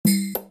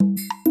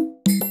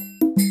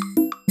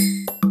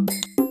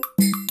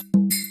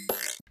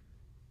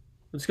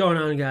What's going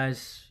on,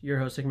 guys? Your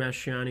host, Nick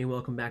Mastriani.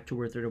 Welcome back to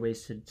Worth It or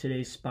Wasted.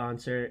 Today's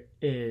sponsor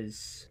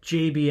is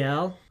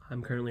JBL.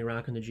 I'm currently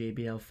rocking the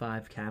JBL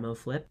 5 Camo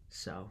Flip,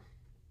 so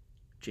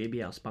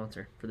JBL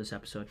sponsor for this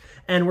episode.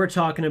 And we're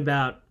talking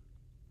about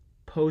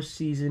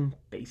postseason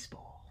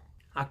baseball.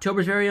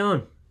 October's very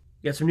own.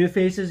 You got some new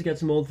faces, you got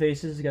some old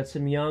faces, you got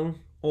some young,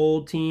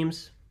 old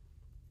teams.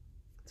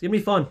 It's going to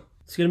be fun.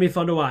 It's going to be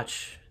fun to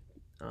watch.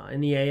 In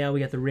the AL, we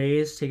got the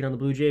Rays taking on the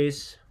Blue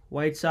Jays,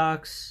 White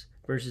Sox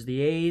versus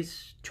the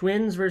A's,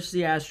 Twins versus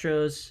the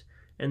Astros,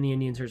 and the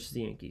Indians versus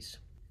the Yankees.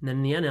 And then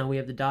in the NL, we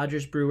have the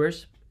Dodgers,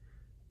 Brewers,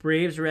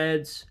 Braves,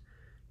 Reds,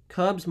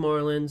 Cubs,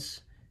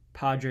 Marlins,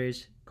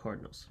 Padres,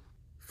 Cardinals.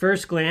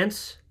 First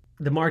glance,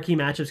 the marquee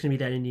matchup is going to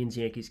be that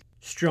Indians-Yankees.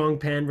 Strong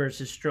pen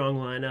versus strong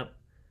lineup.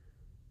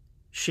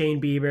 Shane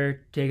Bieber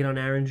taking on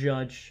Aaron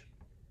Judge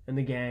and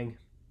the gang.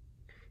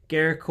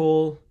 Garrett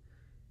Cole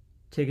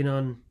taking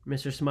on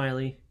Mr.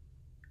 Smiley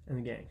and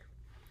the gang.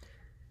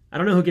 I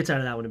don't know who gets out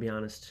of that one, to be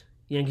honest.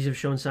 The Yankees have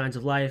shown signs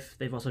of life.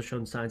 They've also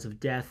shown signs of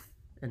death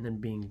and then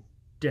being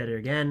deader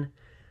again.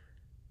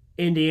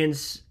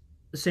 Indians,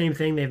 the same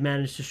thing. They've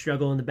managed to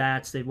struggle in the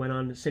bats. They went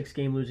on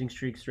 6-game losing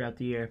streaks throughout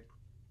the year.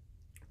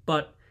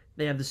 But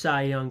they have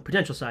the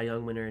potential Cy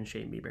Young winner in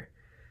Shane Bieber.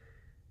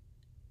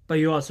 But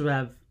you also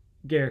have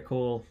Garrett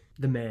Cole,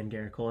 the man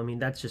Garrett Cole. I mean,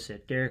 that's just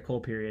it. Garrett Cole,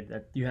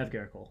 period. You have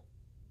Garrett Cole.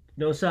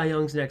 No Cy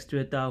Youngs next to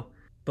it, though.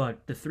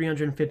 But the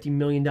 $350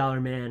 million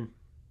man,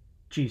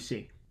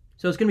 GC.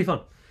 So it's going to be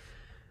fun.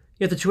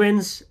 You got the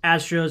Twins,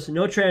 Astros.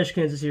 No trash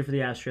cans this year for the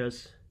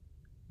Astros.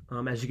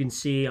 As you can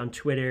see on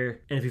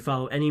Twitter, and if you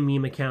follow any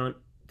meme account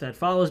that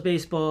follows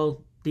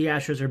baseball, the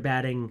Astros are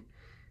batting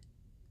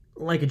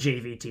like a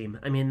JV team.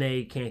 I mean,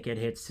 they can't get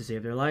hits to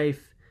save their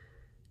life.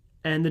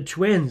 And the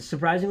Twins,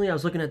 surprisingly, I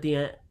was looking at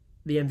the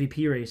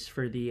MVP race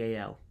for the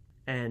AL.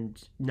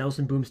 And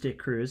Nelson Boomstick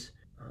Cruz,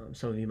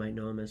 some of you might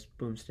know him as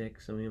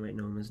Boomstick, some of you might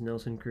know him as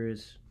Nelson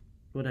Cruz,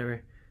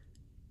 whatever.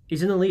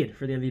 He's in the lead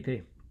for the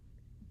MVP.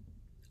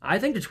 I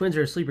think the Twins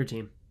are a sleeper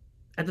team.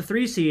 At the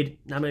 3 seed,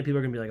 not many people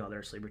are going to be like, oh, they're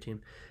a sleeper team.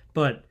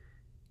 But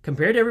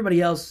compared to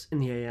everybody else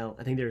in the AL,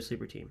 I think they're a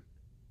sleeper team.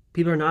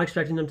 People are not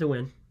expecting them to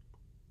win.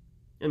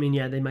 I mean,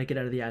 yeah, they might get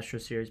out of the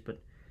Astros series,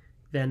 but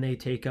then they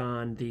take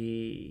on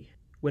the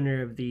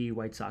winner of the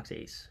White Sox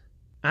Ace.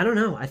 I don't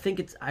know. I think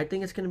it's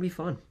going to be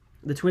fun.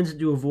 The Twins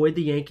do avoid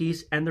the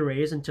Yankees and the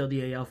Rays until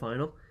the AL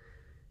final.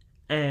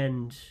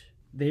 And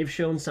they've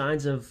shown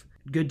signs of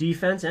good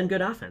defense and good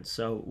offense.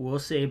 So we'll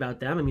see about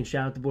them. I mean,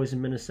 shout out the boys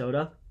in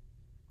Minnesota.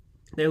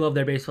 They love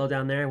their baseball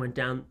down there. Went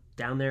down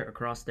there,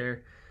 across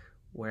there,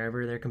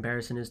 wherever their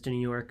comparison is to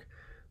New York.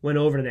 Went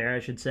over there,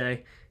 I should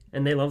say.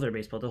 And they love their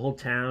baseball. The whole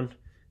town.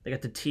 They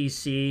got the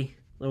TC,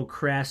 little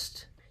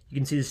crest. You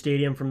can see the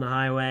stadium from the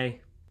highway.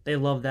 They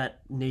love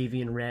that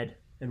navy and red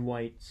and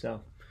white.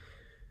 So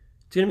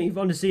it's going to be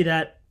fun to see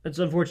that. It's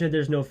unfortunate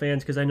there's no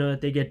fans because I know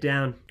that they get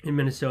down in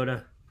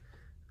Minnesota.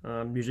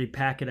 Usually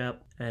pack it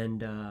up,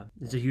 and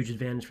it's a huge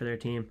advantage for their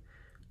team.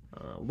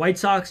 White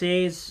Sox,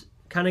 A's,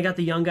 kind of got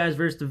the young guys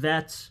versus the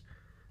vets.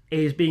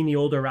 A's being the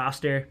older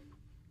roster.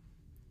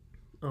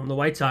 The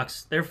White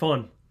Sox, they're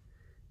fun.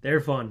 They're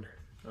fun.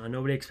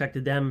 Nobody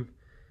expected them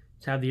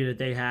to have the year that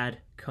they had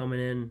coming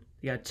in.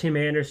 They got Tim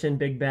Anderson,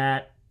 big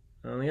bat.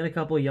 They got a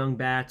couple of young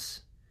bats.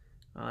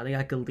 They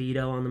got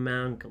Galito on the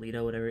mound.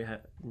 Galito,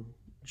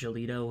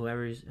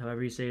 Jolito,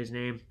 however you say his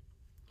name.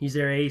 He's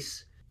their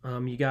ace.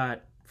 You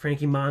got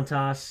Frankie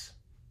Montas.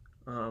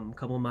 A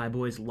couple of my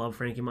boys love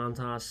Frankie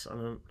Montas.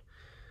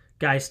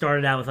 Guy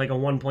started out with like a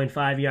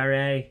 1.5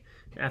 ERA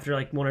after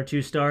like 1 or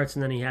 2 starts,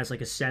 and then he has like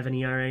a 7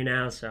 ERA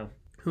now. So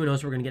who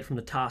knows what we're going to get from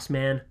the Toss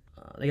Man.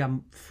 They got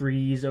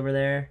Freeze over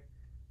there.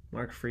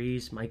 Mike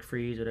Freeze,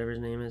 whatever his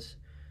name is.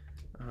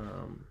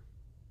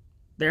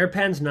 Their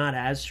pen's not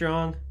as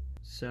strong,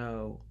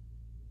 so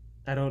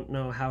I don't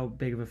know how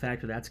big of a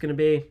factor that's going to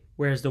be.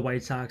 Whereas the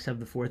White Sox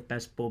have the 4th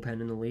best bullpen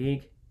in the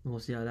league. We'll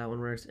see how that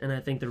one works. And I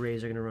think the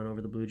Rays are going to run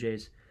over the Blue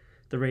Jays.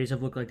 The Rays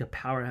have looked like the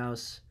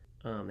powerhouse.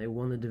 They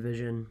won the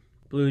division.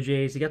 Blue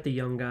Jays, they got the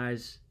young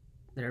guys.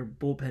 Their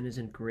bullpen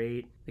isn't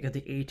great. They got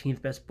the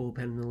 18th best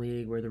bullpen in the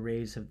league, where the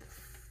Rays have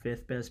the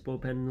 5th best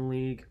bullpen in the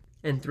league.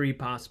 And 3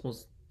 possible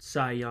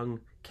Cy Young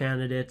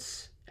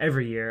candidates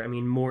every year. I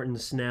mean, Morton,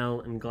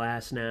 Snell, and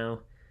Glass now.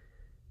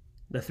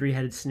 The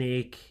 3-headed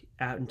snake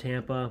out in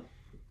Tampa.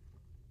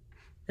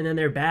 And then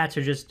their bats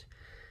are just...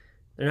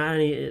 They're not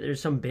any.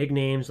 There's some big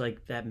names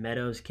like that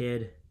Meadows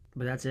kid,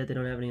 but that's it. They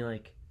don't have any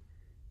like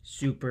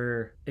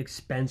super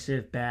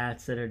expensive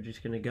bats that are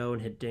just gonna go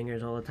and hit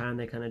dingers all the time.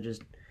 They kind of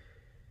just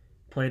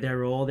play their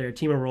role. They're a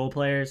team of role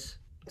players.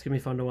 It's gonna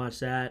be fun to watch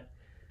that.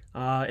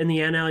 In the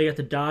NL, you got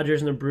the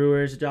Dodgers and the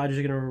Brewers. The Dodgers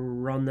are gonna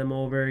run them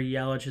over.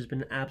 Yelich has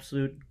been an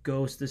absolute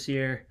ghost this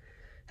year.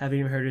 Haven't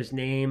even heard his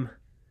name.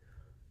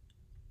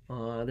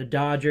 The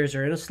Dodgers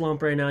are in a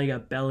slump right now. You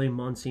got Belly,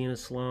 Muncy in a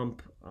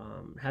slump.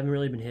 Haven't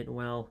really been hitting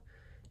well.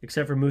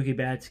 Except for Mookie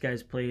Betts,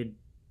 guys played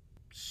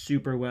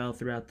super well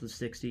throughout the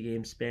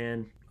 60-game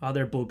span.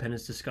 Their bullpen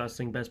is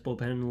disgusting. Best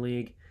bullpen in the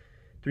league.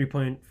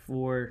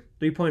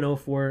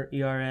 3.04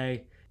 ERA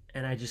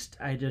and I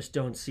just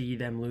don't see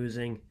them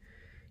losing.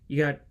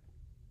 You got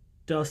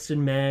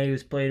Dustin May,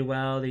 who's played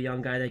well, the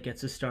young guy that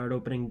gets to start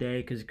opening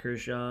day because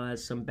Kershaw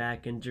has some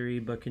back injury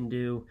but can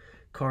do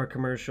car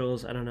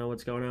commercials. I don't know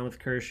what's going on with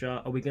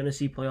Kershaw. Are we going to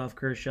see playoff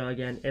Kershaw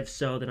again? If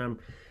so, then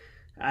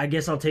I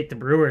guess I'll take the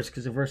Brewers,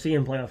 because if we're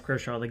seeing playoff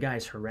Kershaw, the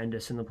guy's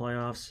horrendous in the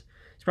playoffs.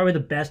 He's probably the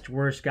best,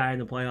 worst guy in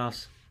the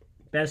playoffs.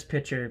 Best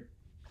pitcher,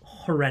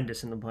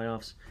 horrendous in the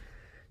playoffs.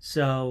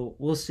 So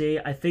we'll see.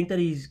 I think that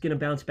he's going to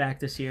bounce back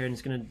this year and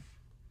he's going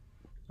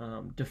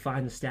to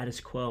define the status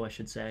quo, I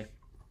should say.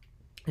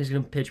 He's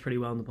going to pitch pretty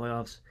well in the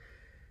playoffs.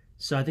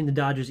 So I think the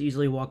Dodgers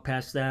easily walk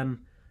past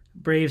them.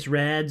 Braves,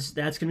 Reds,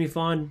 that's going to be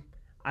fun.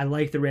 I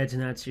like the Reds in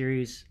that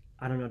series.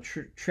 I don't know.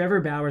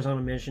 Trevor Bauer's on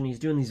a mission. He's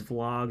doing these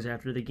vlogs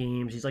after the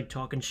games. He's like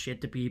talking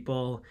shit to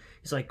people.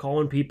 He's like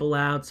calling people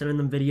out, sending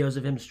them videos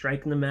of him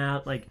striking them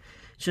out. Like,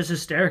 it's just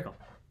hysterical.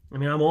 I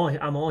mean, I'm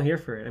all here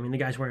for it. I mean, the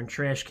guy's wearing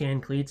trash can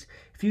cleats.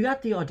 If you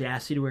got the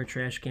audacity to wear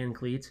trash can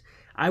cleats,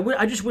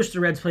 I just wish the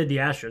Reds played the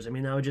Astros. I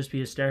mean, that would just be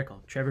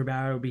hysterical. Trevor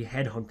Bauer would be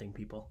headhunting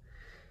people,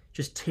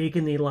 just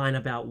taking the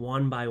lineup out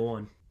one by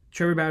one.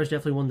 Trevor Bauer's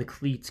definitely won the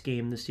cleats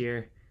game this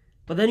year.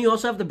 But then you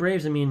also have the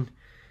Braves. I mean,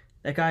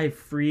 that guy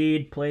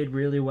Fried played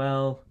really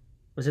well.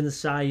 Was in the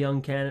Cy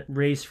Young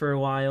race for a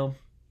while.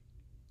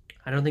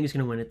 I don't think he's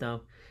going to win it,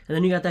 though. And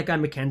then you got that guy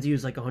McKenzie,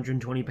 who's like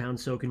 120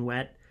 pounds soaking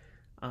wet.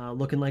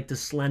 Looking like the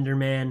Slender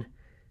Man,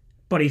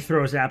 but he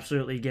throws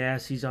absolutely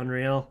gas. He's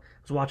unreal. I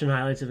was watching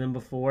highlights of him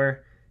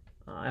before.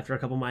 After a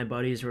couple of my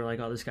buddies were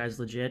like, "Oh, this guy's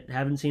legit."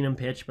 Haven't seen him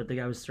pitch, but the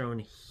guy was throwing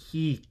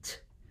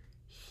heat.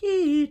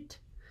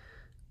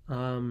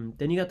 Then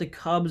you got the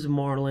Cubs,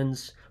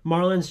 Marlins.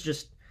 Marlins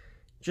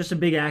just a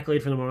big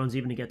accolade for the Marlins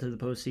even to get to the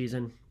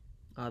postseason.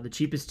 The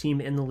cheapest team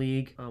in the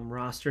league,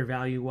 roster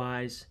value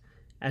wise,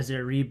 as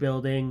they're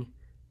rebuilding.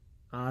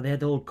 They had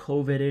the whole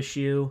COVID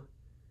issue.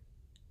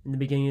 In the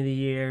beginning of the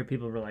year,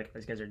 people were like,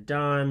 these guys are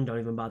done,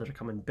 don't even bother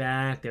coming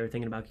back. They were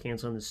thinking about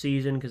canceling the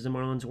season because the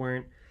Marlins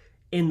weren't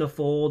in the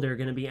fold. They're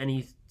going to be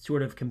any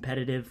sort of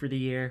competitive for the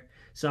year.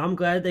 So I'm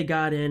glad they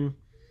got in,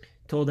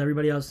 told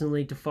everybody else in the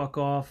league to fuck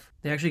off.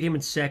 They actually came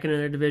in second in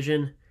their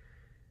division,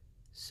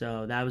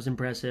 so that was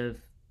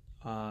impressive.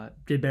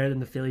 Did better than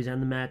the Phillies and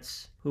the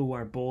Mets, who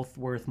are both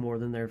worth more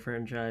than their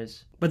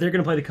franchise. But they're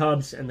going to play the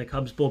Cubs, and the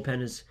Cubs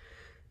bullpen is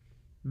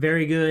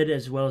very good,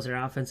 as well as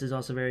their offense is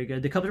also very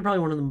good. The Cubs are probably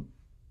one of the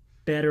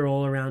better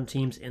all-around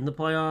teams in the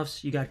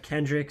playoffs. You got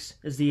Kendricks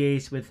as the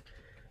ace with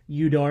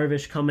Yu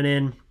Darvish coming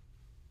in.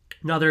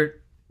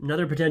 Another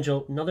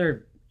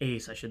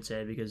ace, I should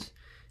say, because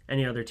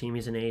any other team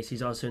he's an ace.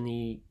 He's also in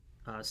the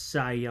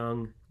Cy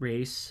Young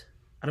race.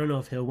 I don't know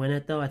if he'll win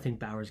it, though. I think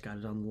Bauer's got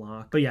it on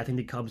lock. But yeah, I think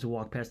the Cubs will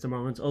walk past the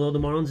Marlins. Although the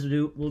Marlins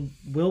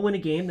will win a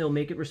game. They'll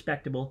make it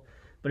respectable.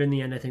 But in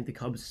the end, I think the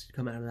Cubs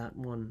come out of that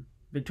one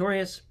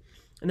victorious.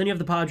 And then you have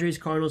the Padres,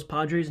 Cardinals.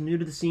 Padres, new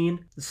to the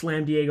scene. The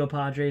Slam Diego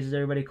Padres, as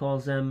everybody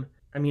calls them.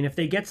 I mean, if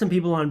they get some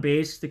people on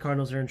base, the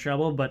Cardinals are in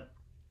trouble. But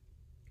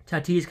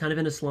Tatis kind of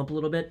in a slump a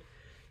little bit.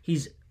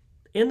 He's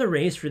in the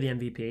race for the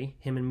MVP.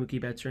 Him and Mookie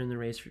Betts are in the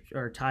race,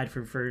 are tied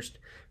for first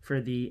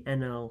for the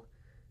NL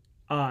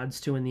odds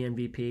to win the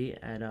MVP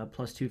at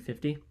plus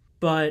 250.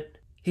 But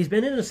he's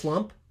been in a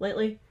slump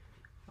lately.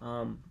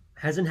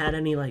 Hasn't had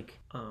any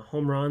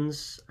home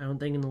runs, I don't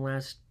think, in the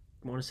last,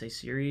 I want to say,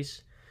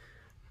 series.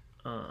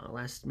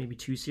 Last maybe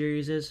 2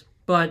 series.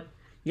 But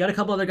you got a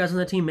couple other guys on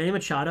that team. Manny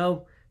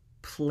Machado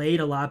played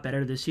a lot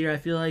better this year, I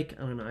feel like.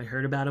 I don't know, I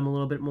heard about him a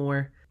little bit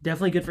more.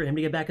 Definitely good for him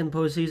to get back in the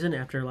postseason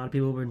after a lot of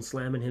people have been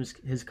slamming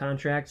his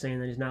contract, saying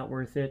that he's not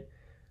worth it.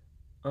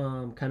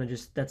 Kind of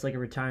just, that's like a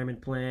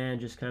retirement plan,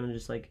 just kind of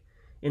just like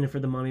in it for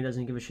the money,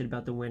 doesn't give a shit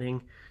about the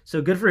winning.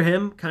 So good for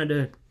him, kind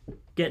of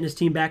getting his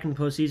team back in the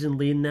postseason,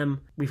 leading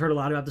them. We've heard a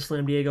lot about the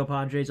Slam Diego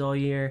Padres all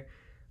year.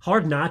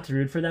 Hard not to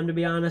root for them, to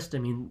be honest. I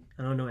mean,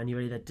 I don't know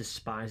anybody that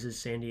despises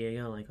San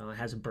Diego,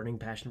 has a burning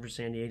passion for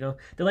San Diego.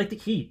 They're like the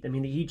Heat. I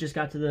mean, the Heat just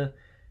got to the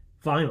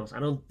finals. I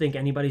don't think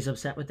anybody's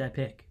upset with that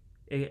pick,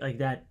 like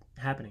that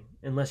happening,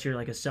 unless you're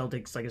like a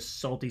Celtics, like a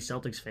salty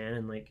Celtics fan.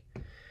 And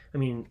I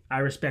mean, I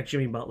respect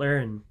Jimmy Butler,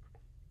 and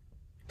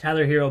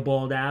Tyler Hero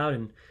balled out,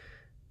 and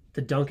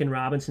the Duncan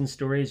Robinson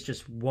story is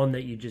just one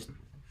that you just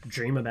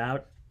dream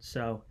about.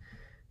 So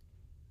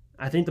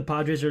I think the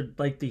Padres are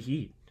like the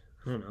Heat.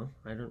 I don't know.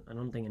 I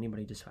don't think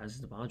anybody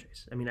despises the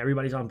Padres. I mean,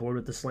 everybody's on board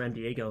with the Slam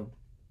Diego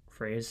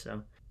phrase,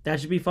 so that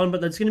should be fun. But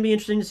that's going to be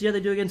interesting to see how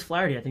they do against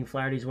Flaherty. I think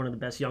Flaherty is one of the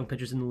best young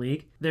pitchers in the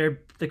league. The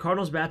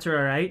Cardinals' bats are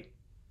all right.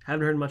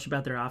 Haven't heard much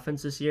about their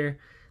offense this year.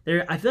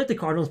 I feel like the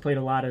Cardinals played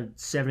a lot of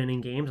 7-inning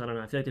games. I don't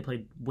know. I feel like they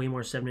played way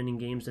more 7-inning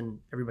games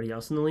than everybody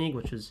else in the league,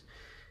 which is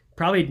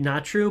probably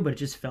not true, but it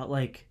just felt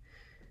like,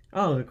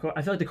 I feel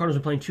like the Cardinals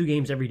are playing 2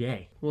 games every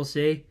day. We'll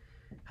see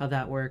how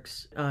that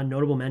works.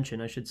 Notable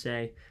mention, I should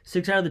say.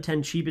 6 out of the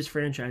 10 cheapest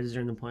franchises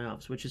are in the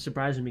playoffs, which is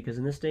surprising because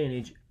in this day and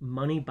age,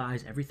 money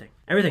buys everything.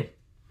 Everything.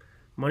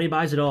 Money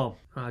buys it all.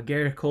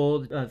 Garrett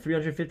Cole,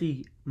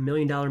 $350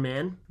 million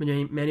man.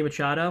 Manny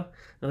Machado,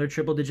 another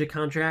triple-digit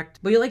contract.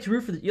 But you like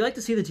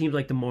to see the teams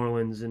like the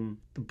Marlins and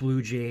the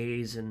Blue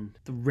Jays and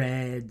the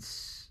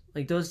Reds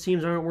like those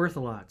teams aren't worth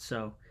a lot.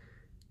 So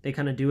they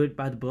kind of do it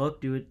by the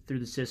book, do it through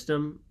the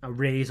system.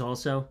 Rays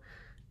also,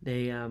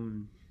 they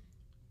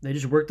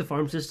just work the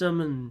farm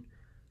system and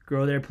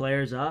grow their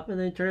players up, and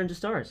they turn into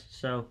stars.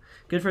 So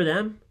good for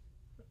them.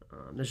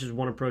 This is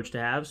one approach to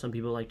have. Some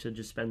people like to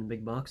just spend the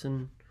big bucks,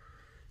 and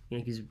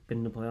Yankees have been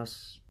in the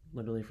playoffs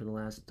literally for the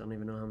last, I don't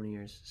even know how many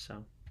years.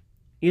 So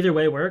either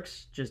way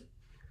works. Just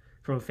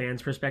from a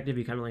fan's perspective,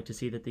 you kind of like to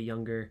see that the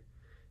younger,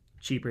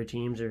 cheaper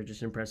teams are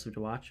just impressive to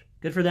watch.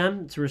 Good for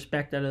them. It's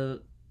respect out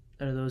of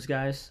those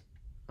guys.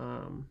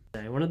 One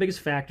of the biggest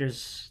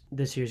factors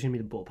this year is going to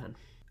be the bullpen.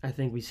 I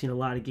think we've seen a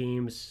lot of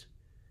games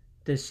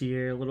this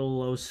year, a little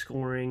low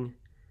scoring.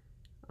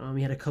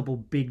 We had a couple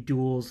big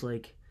duels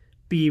like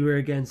Bieber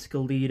against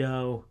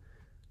Galito.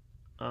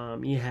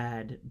 You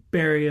had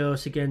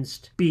Berrios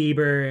against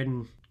Bieber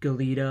and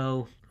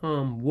Galito.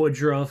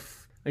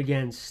 Woodruff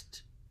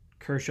against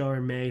Kershaw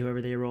or May,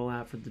 whoever they roll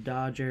out for the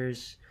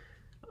Dodgers.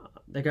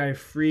 That guy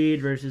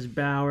Fried versus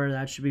Bauer,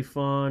 that should be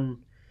fun.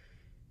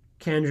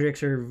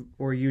 Kendricks or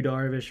Yu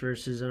Darvish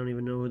versus, I don't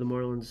even know who the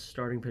Marlins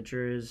starting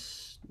pitcher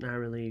is. Not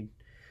really.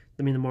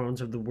 I mean, the Marlins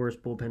have the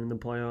worst bullpen in the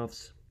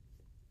playoffs.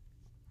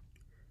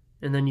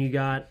 And then you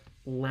got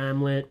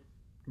Lamlet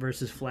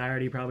versus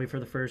Flaherty probably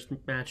for the first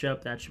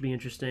matchup. That should be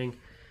interesting.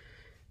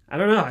 I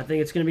don't know. I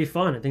think it's going to be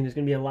fun. I think there's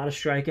going to be a lot of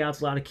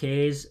strikeouts, a lot of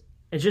Ks.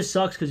 It just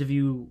sucks because if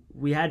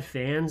we had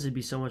fans, it'd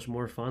be so much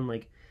more fun.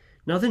 Like,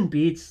 nothing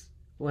beats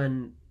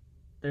when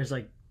there's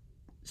like,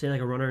 say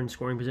like a runner in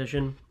scoring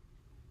position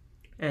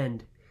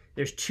and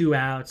there's 2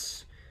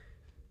 outs,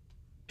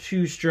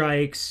 2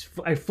 strikes,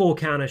 a full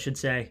count, I should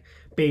say,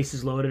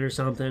 bases loaded or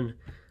something.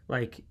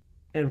 Like,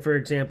 and for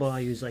example, I'll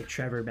use like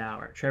Trevor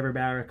Bauer. Trevor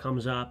Bauer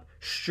comes up,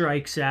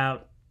 strikes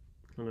out,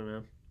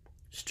 Okuna.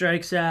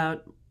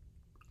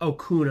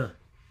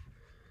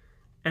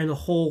 And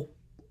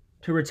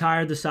to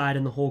retire the side,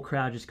 and the whole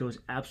crowd just goes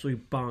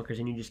absolutely bonkers,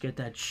 and you just get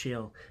that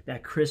chill,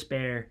 that crisp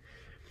air,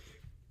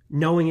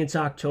 knowing it's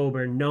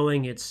October,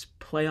 knowing it's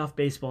playoff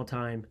baseball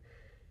time,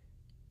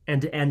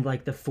 and to end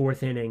like the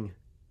 4th inning,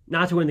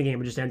 not to win the game,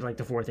 but just end like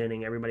the 4th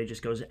inning, everybody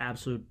just goes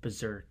absolute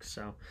berserk.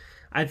 So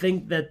I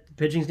think that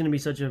pitching is going to be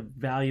such a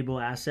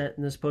valuable asset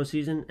in this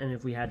postseason, and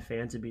if we had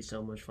fans, it'd be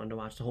so much fun to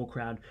watch. The whole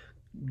crowd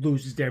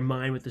loses their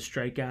mind with the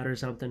strikeout or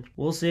something.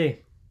 We'll see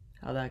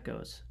how that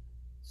goes.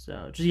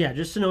 So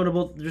just a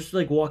notable, just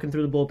like walking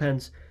through the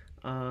bullpens.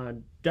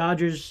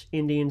 Dodgers,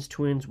 Indians,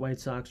 Twins, White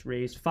Sox,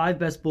 Rays, 5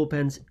 best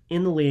bullpens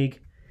in the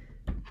league.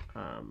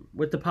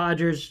 With the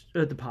Padres,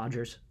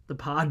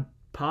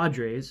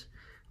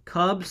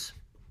 Cubs,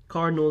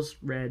 Cardinals,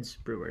 Reds,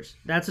 Brewers.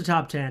 That's the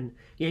top 10.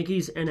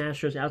 Yankees and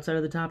Astros outside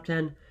of the top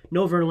 10.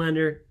 No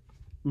Verlander,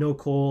 no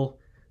Cole.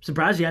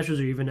 Surprised the Astros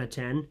are even at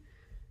 10.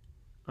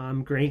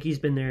 Greinke's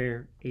been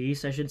their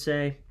ace, I should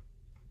say.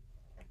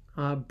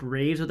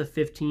 Braves are the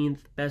 15th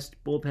best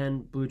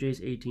bullpen. Blue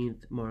Jays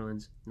 18th.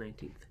 Marlins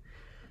 19th.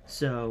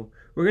 So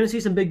we're going to see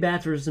some big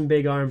bats versus some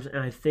big arms, and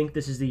I think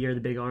this is the year of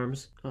the big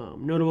arms.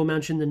 Notable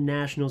mention, the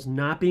Nationals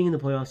not being in the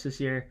playoffs this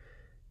year.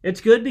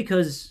 It's good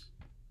because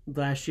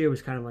last year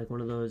was kind of like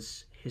one of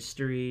those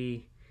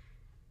history,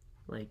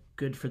 like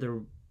good for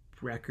the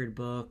record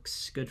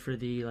books, good for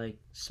the like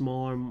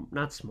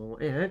I'd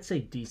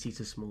say DC's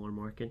a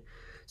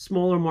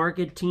smaller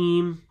market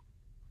team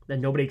that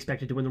nobody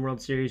expected to win the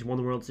World Series, won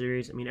the World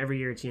Series. I mean, every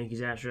year it's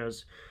Yankees,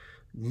 Astros,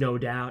 no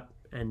doubt,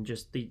 and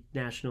just the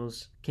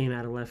Nationals came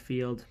out of left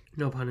field,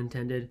 no pun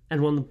intended,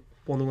 and won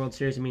the World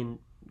Series. I mean,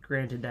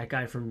 granted, that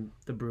guy from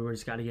the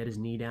Brewers got to get his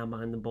knee down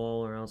behind the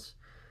ball, or else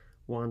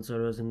Juan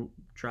Soto doesn't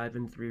drive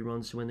in 3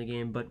 runs to win the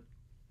game. But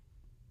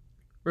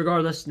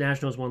regardless,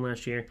 Nationals won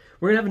last year.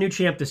 We're going to have a new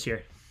champ this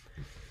year.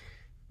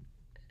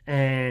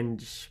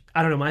 And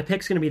I don't know, my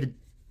pick's going to be the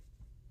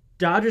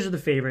Dodgers are the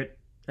favorite.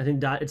 I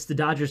think it's the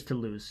Dodgers to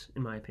lose,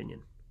 in my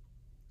opinion.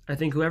 I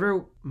think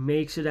whoever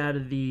makes it out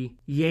of the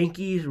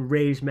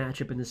Yankees-Rays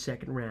matchup in the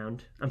second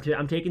round, I'm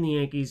taking the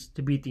Yankees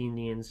to beat the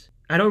Indians.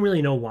 I don't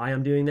really know why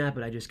I'm doing that,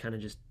 but I just kind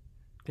of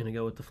going to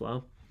go with the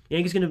flow.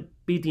 Yankees going to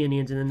beat the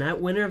Indians, and then that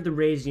winner of the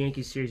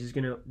Rays-Yankees series is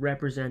going to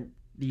represent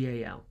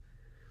the AL.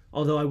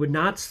 Although I would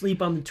not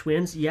sleep on the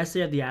Twins. Yes, they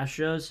have the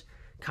Astros.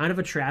 Kind of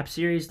a trap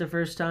series the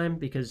first time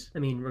because, I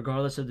mean,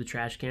 regardless of the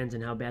trash cans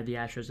and how bad the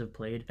Astros have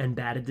played and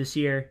batted this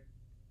year,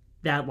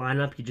 that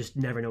lineup, you just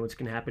never know what's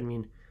going to happen. I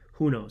mean,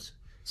 who knows?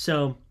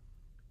 So,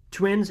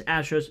 Twins,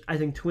 Astros, I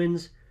think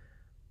Twins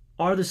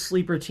are the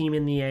sleeper team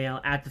in the AL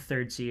at the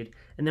 3rd seed.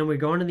 And then we're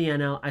going to the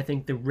NL. I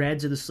think the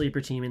Reds are the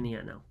sleeper team in the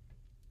NL.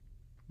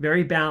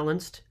 Very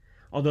balanced,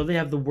 although they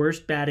have the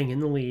worst batting in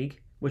the league,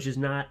 which is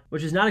not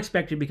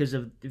expected because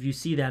of, if you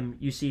see them,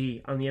 you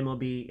see on the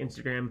MLB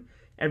Instagram,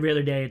 every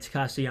other day it's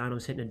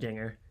Castellanos hitting a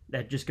dinger.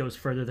 That just goes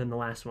further than the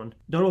last one.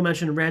 Notable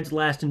mention, Reds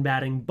last in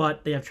batting,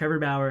 but they have Trevor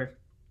Bauer,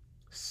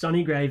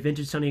 Sonny Gray,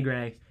 vintage Sonny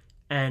Gray,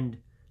 and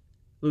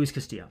Luis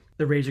Castillo.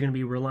 The Rays are going to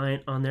be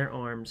reliant on their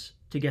arms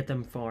to get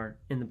them far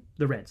in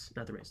the Reds,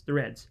 not the Rays. The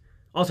Reds.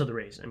 Also the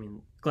Rays. I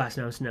mean,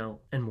 Glasnow,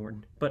 Snell, and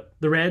Morton. But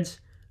the Reds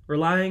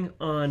relying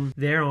on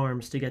their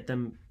arms to get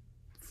them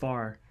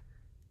far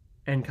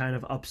and kind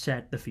of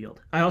upset the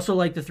field. I also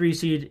like the 3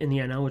 seed in the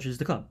NL, which is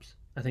the Cubs.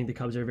 I think the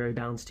Cubs are a very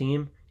balanced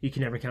team. You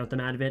can never count them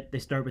out of it. They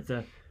start with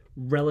a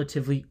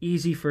relatively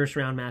easy first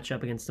round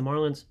matchup against the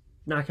Marlins.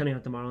 Not counting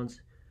out the Marlins.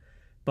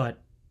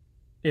 But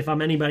if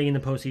I'm anybody in the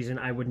postseason,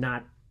 I would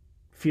not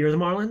fear the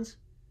Marlins.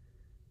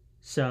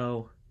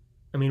 So,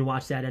 I mean,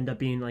 watch that end up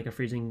being like a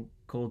freezing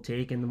cold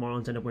take and the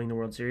Marlins end up winning the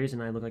World Series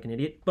and I look like an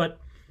idiot. But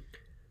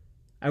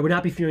I would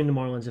not be fearing the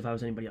Marlins if I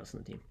was anybody else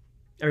on the team.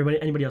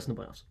 Anybody else in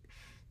the playoffs.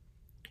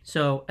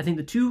 So I think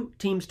the 2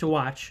 teams to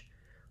watch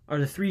are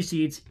the 3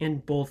 seeds in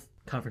both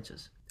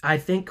conferences. I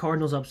think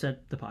Cardinals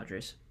upset the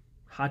Padres.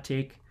 Hot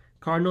take.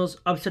 Cardinals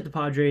upset the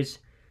Padres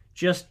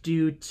just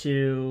due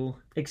to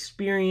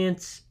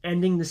experience,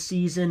 ending the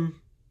season,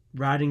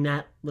 riding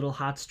that little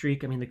hot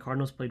streak. I mean, the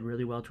Cardinals played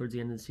really well towards the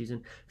end of the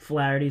season.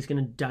 Flaherty is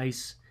going to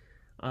dice.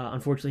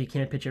 Unfortunately, he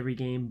can't pitch every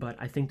game, but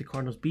I think the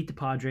Cardinals beat the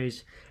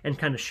Padres and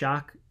kind of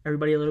shock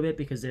everybody a little bit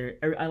because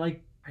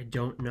I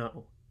don't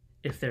know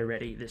if they're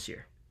ready this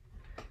year.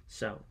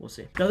 So we'll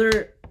see.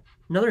 Another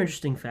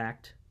interesting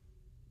fact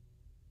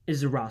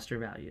is the roster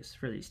values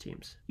for these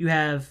teams. You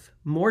have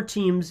more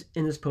teams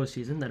in this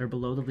postseason that are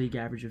below the league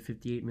average of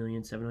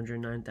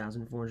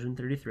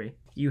 58,709,433.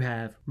 You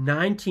have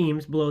 9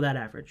 teams below that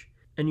average,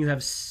 and you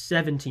have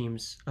 7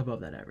 teams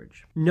above that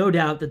average. No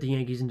doubt that the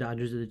Yankees and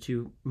Dodgers are the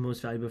 2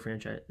 most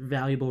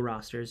valuable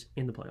rosters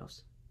in the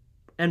playoffs,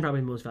 and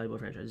probably the most valuable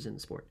franchises in the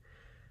sport.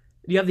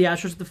 You have the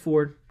Astros at the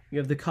 4, you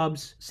have the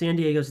Cubs, San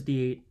Diego's at the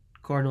 8,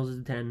 Cardinals at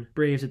the 10,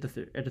 Braves at the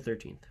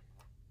 13th.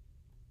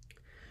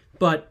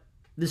 But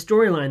the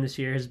storyline this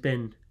year has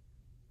been,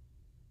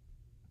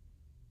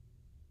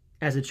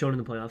 as it's shown in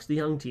the playoffs, the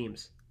young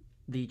teams,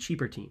 the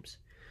cheaper teams.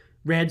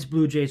 Reds,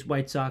 Blue Jays,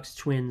 White Sox,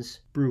 Twins,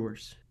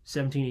 Brewers,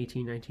 17,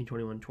 18, 19,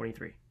 21,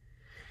 23.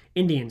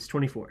 Indians,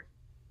 24.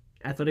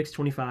 Athletics,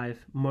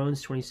 25.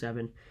 Marlins,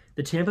 27.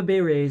 The Tampa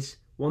Bay Rays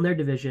won their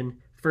division,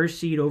 first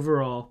seed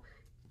overall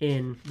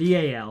in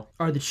the AL,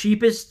 are the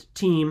cheapest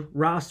team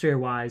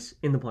roster-wise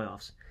in the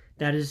playoffs.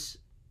 That is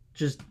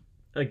just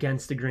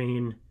against the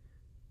grain,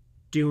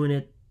 doing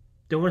it,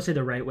 don't want to say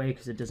the right way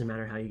because it doesn't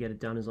matter how you get it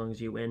done as long as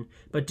you win,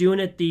 but doing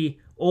it the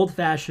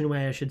old-fashioned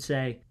way, I should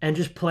say, and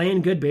just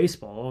playing good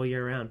baseball all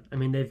year round. I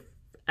mean, they've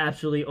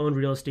absolutely owned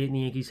real estate in the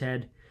Yankees'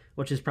 head,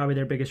 which is probably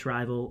their biggest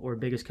rival or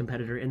biggest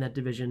competitor in that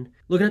division.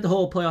 Looking at the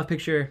whole playoff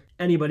picture,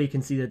 anybody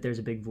can see that there's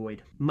a big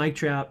void. Mike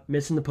Trout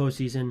missing the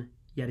postseason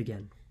yet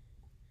again.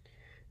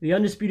 The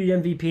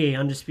undisputed MVP,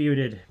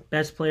 undisputed,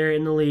 best player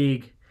in the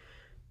league,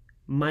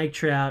 Mike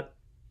Trout,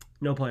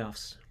 no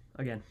playoffs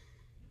again.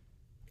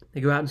 They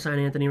go out and sign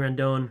Anthony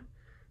Rendon,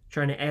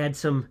 trying to add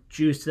some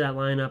juice to that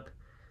lineup.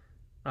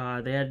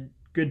 They had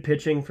good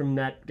pitching from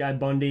that guy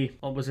Bundy.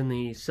 All was in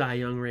the Cy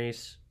Young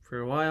race for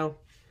a while.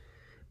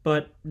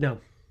 But no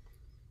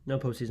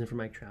postseason for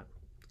Mike Trout.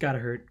 Gotta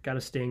hurt,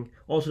 gotta sting.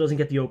 Also doesn't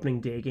get the opening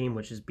day game,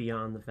 which is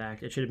beyond the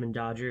fact. It should have been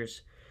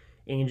Dodgers,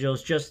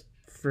 Angels, just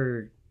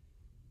for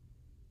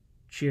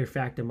sheer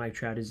fact that Mike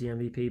Trout is the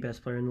MVP,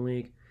 best player in the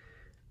league.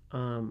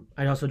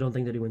 I also don't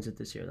think that he wins it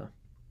this year, though.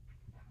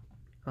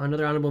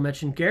 Another honorable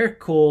mention, Garrett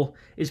Cole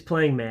is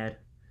playing mad.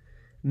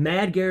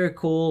 Mad Garrett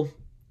Cole,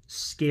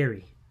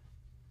 scary.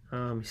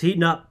 He's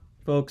heating up,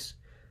 folks.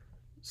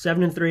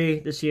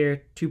 7-3 this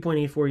year,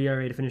 2.84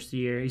 ERA to finish the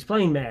year. He's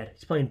playing mad.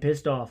 He's playing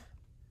pissed off.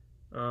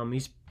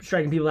 He's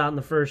striking people out in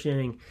the first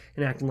inning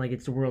and acting like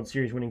it's the World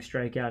Series winning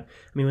strikeout.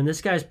 I mean, when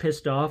this guy's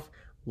pissed off,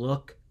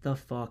 look the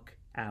fuck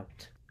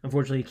out.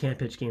 Unfortunately, he can't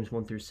pitch games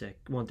 1 through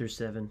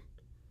 7,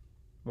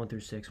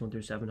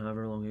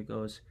 however long it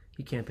goes.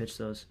 He can't pitch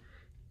those.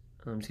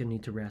 He's going to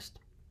need to rest.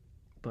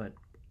 But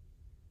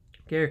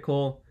Garrett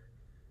Cole,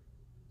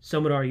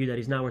 some would argue that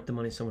he's not worth the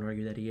money. Some would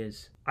argue that he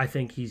is. I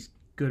think he's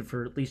good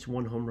for at least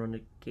 1 home run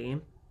a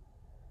game,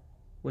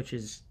 which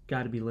has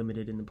got to be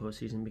limited in the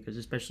postseason because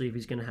especially if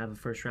he's going to have a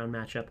first-round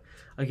matchup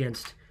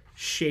against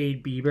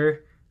Shade Bieber,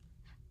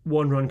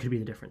 1 run could be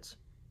the difference.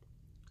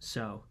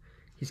 So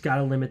he's got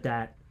to limit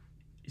that.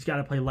 He's got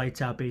to play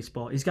lights-out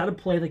baseball. He's got to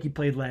play like he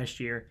played last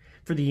year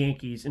for the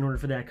Yankees in order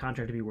for that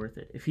contract to be worth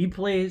it. If he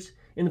plays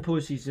in the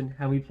postseason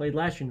how he played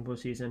last year in the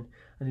postseason,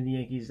 I think the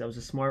Yankees, that was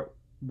a smart,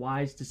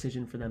 wise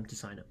decision for them to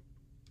sign him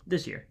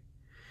this year.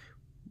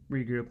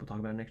 Regroup, we'll talk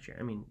about it next year.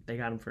 I mean, they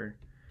got him for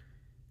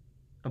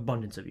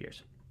abundance of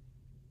years.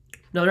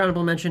 Another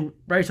honorable mention,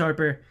 Bryce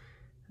Harper.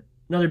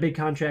 Another big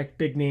contract,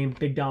 big name,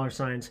 big dollar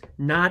signs.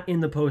 Not in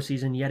the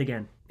postseason yet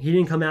again. He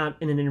didn't come out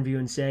in an interview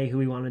and say who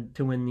he wanted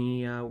to win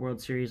the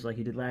World Series like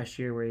he did last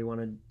year where he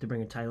wanted to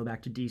bring a title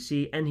back to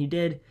DC, and he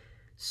did.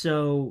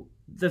 So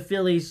the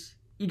Phillies,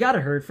 you got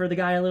to hurt for the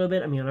guy a little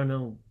bit. I mean, I don't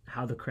know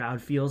how the crowd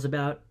feels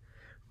about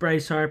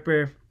Bryce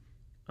Harper.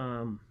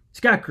 He's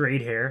got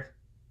great hair.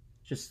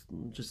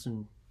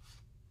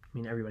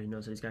 Everybody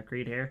knows that he's got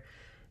great hair.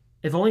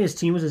 If only his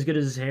team was as good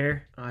as his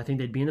hair, I think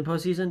they'd be in the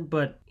postseason.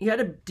 But he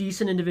had a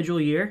decent individual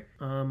year.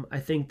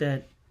 I think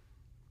that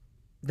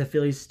the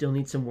Phillies still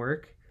need some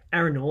work.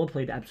 Aaron Nola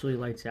played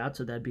absolutely lights out,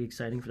 so that'd be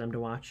exciting for them to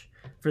watch,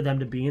 for them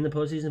to be in the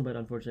postseason, but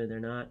unfortunately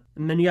they're not.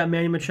 And then you got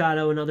Manny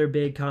Machado, another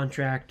big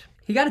contract.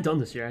 he got it done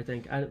this year, I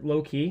think.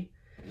 Low key,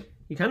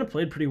 he kind of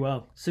played pretty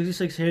well.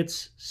 66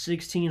 hits,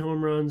 16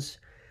 home runs,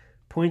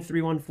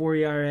 .314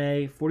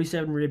 ERA,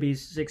 47 ribbies,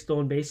 6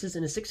 stolen bases.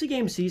 In a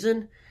 60-game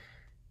season,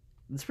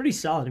 it's pretty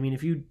solid. I mean,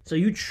 if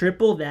you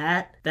triple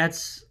that,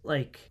 that's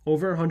like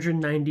over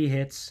 190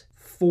 hits,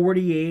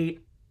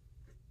 48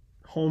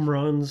 home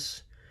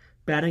runs.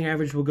 Batting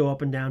average will go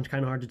up and down. It's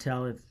kind of hard to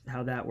tell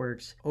how that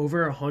works.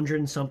 Over 100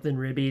 and something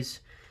ribbies,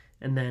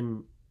 and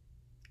then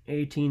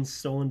 18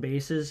 stolen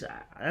bases.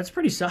 That's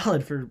pretty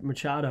solid for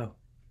Machado,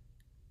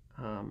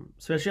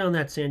 especially on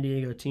that San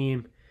Diego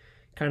team.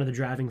 Kind of the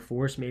driving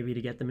force maybe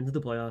to get them into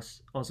the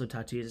playoffs. Also,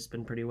 Tatis has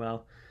been pretty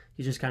well.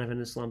 He's just kind of in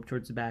a slump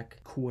towards the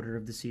back quarter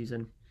of the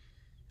season.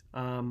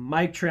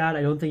 Mike Trout,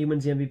 I don't think he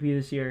wins the MVP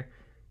this year.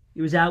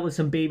 He was out with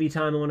some baby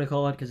time, I want to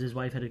call it, because his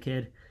wife had a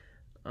kid.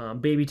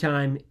 Baby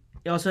time.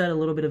 He also had a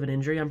little bit of an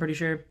injury, I'm pretty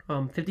sure.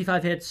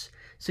 55 hits,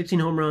 16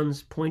 home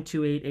runs,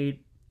 .288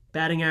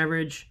 batting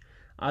average.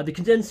 The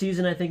condensed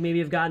season, I think, maybe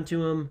have gotten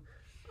to him.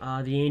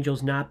 The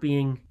Angels not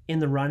being in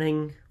the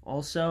running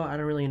also, I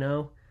don't really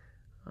know.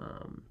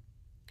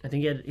 I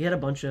think he had a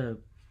bunch of...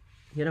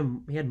 He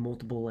had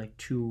multiple, like,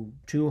 two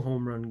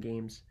home run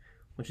games,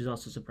 which is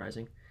also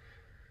surprising.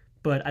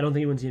 But I don't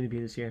think he wins the MVP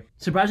this year.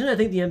 Surprisingly, I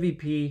think the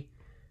MVP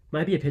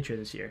might be a pitcher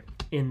this year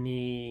in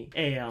the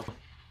AL.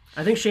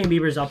 I think Shane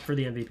Bieber's up for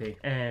the MVP,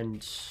 and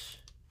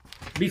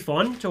it'd be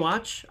fun to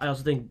watch. I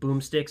also think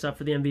Boomstick's up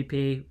for the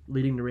MVP,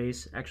 leading the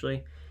race,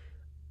 actually.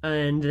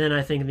 And then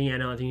I think in the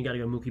NL, I think you got to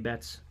go Mookie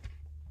Betts.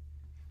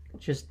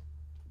 It's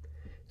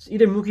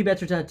either Mookie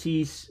Betts or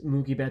Tatis.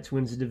 Mookie Betts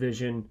wins the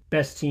division.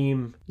 Best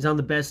team. He's on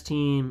the best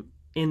team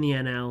in the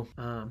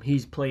NL.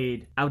 He's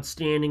played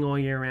outstanding all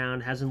year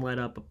round. Hasn't let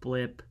up a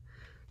blip.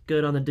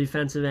 Good on the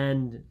defensive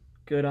end.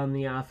 Good on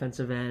the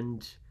offensive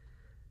end.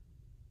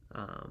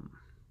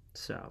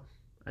 So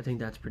I think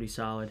that's pretty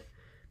solid.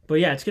 But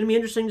yeah, it's going to be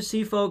interesting to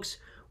see, folks.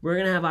 We're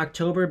going to have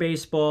October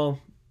baseball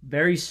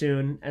very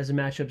soon as the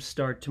matchups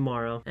start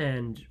tomorrow.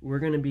 And we're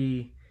going to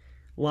be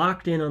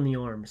locked in on the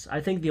arms. I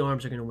think the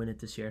arms are going to win it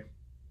this year.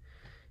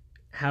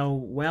 How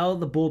well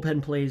the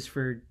bullpen plays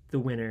for the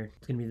winner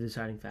is going to be the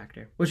deciding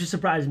factor. Which is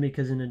surprising me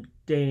because in a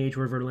day and age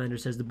where Verlander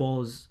says the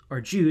balls are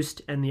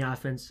juiced and the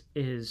offense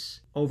is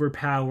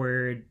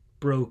overpowered,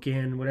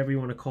 broken, whatever you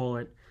want to call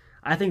it.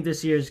 I think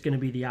this year is going to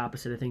be the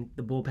opposite. I think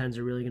the bullpens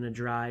are really going to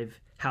drive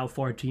how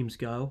far teams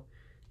go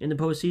in the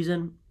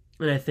postseason.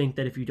 And I think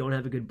that if you don't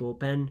have a good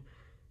bullpen,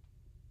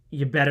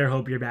 you better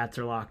hope your bats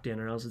are locked in,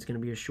 or else it's going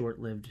to be a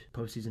short-lived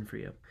postseason for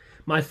you.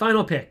 My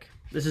final pick.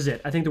 This is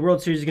it. I think the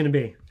World Series is going to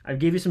be. I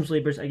gave you some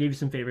sleepers. I gave you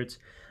some favorites.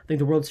 I think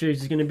the World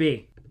Series is going to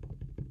be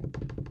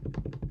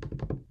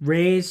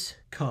Rays,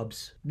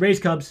 Cubs. Rays,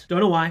 Cubs. Don't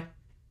know why.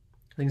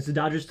 I think it's the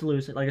Dodgers to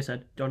lose. Like I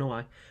said, don't know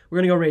why. We're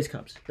going to go Rays,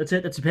 Cubs. That's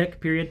it. That's a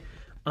pick, period.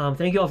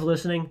 Thank you all for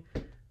listening.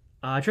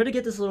 I try to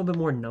get this a little bit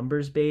more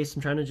numbers based.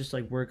 I'm trying to just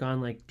work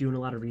on doing a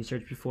lot of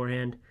research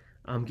beforehand.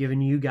 I'm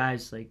giving you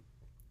guys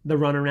the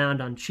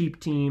runaround on cheap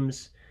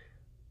teams,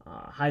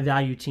 high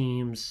value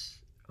teams.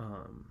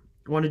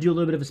 I want to do a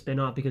little bit of a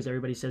spin-off because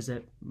everybody says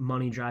that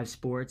money drives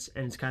sports,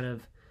 and it's kind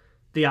of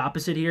the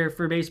opposite here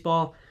for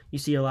baseball. You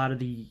see a lot of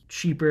the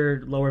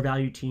cheaper, lower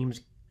value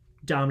teams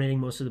dominating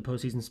most of the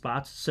postseason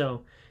spots.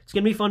 So it's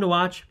going to be fun to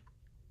watch.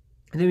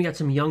 I think we got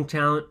some young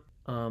talent.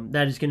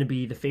 That is going to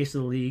be the face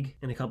of the league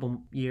in a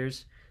couple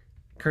years,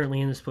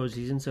 currently in this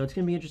postseason. So it's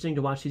going to be interesting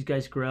to watch these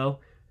guys grow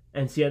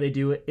and see how they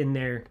do it in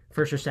their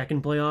first or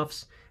second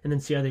playoffs, and then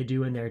see how they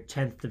do in their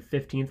 10th to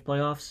 15th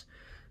playoffs.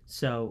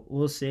 So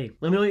we'll see.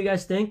 Let me know what you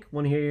guys think.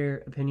 Want to hear your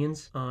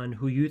opinions on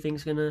who you think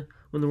is going to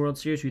win the World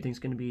Series, who you think is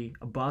going to be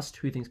a bust,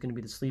 who you think is going to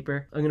be the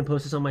sleeper. I'm going to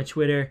post this on my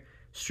Twitter,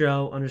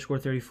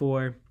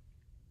 Stro_34.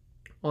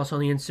 Also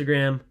on the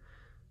Instagram,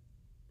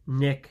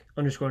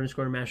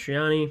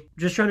 Nick__Mastriani.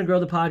 Just trying to grow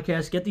the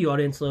podcast, get the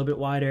audience a little bit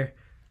wider.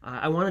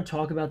 I want to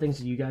talk about things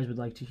that you guys would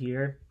like to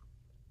hear.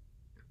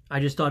 I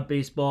just thought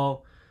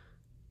baseball,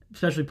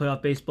 especially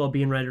playoff baseball,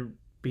 being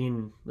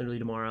literally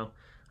tomorrow,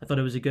 I thought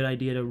it was a good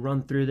idea to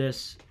run through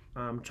this,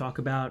 talk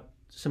about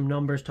some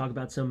numbers, talk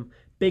about some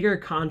bigger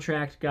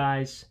contract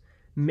guys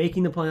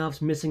making the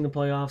playoffs, missing the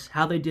playoffs,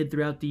 how they did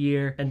throughout the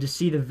year, and to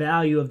see the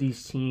value of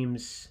these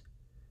teams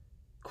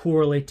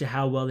correlate to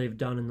how well they've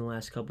done in the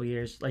last couple of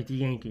years. Like the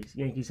Yankees.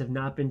 The Yankees have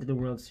not been to the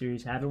World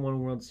Series, haven't won a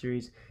World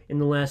Series in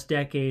the last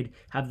decade,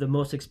 have the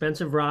most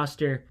expensive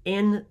roster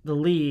in the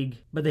league,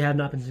 but they have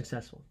not been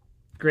successful.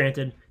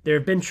 Granted, there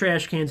have been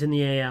trash cans in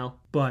the AL,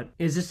 but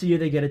is this the year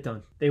they get it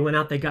done? They went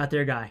out, they got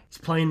their guy. He's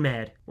playing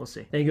mad. We'll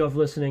see. Thank you all for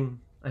listening.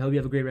 I hope you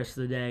have a great rest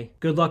of the day.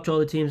 Good luck to all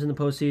the teams in the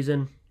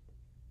postseason.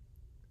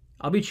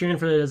 I'll be cheering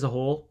for it as a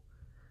whole.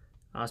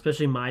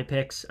 Especially my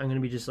picks. I'm going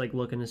to be just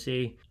looking to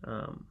see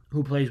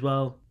who plays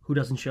well, who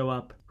doesn't show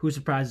up, who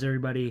surprises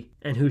everybody,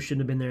 and who shouldn't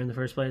have been there in the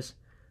first place.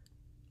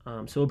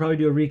 So we'll probably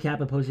do a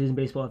recap of postseason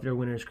baseball after a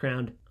winner is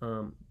crowned.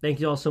 Thank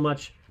you all so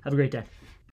much. Have a great day.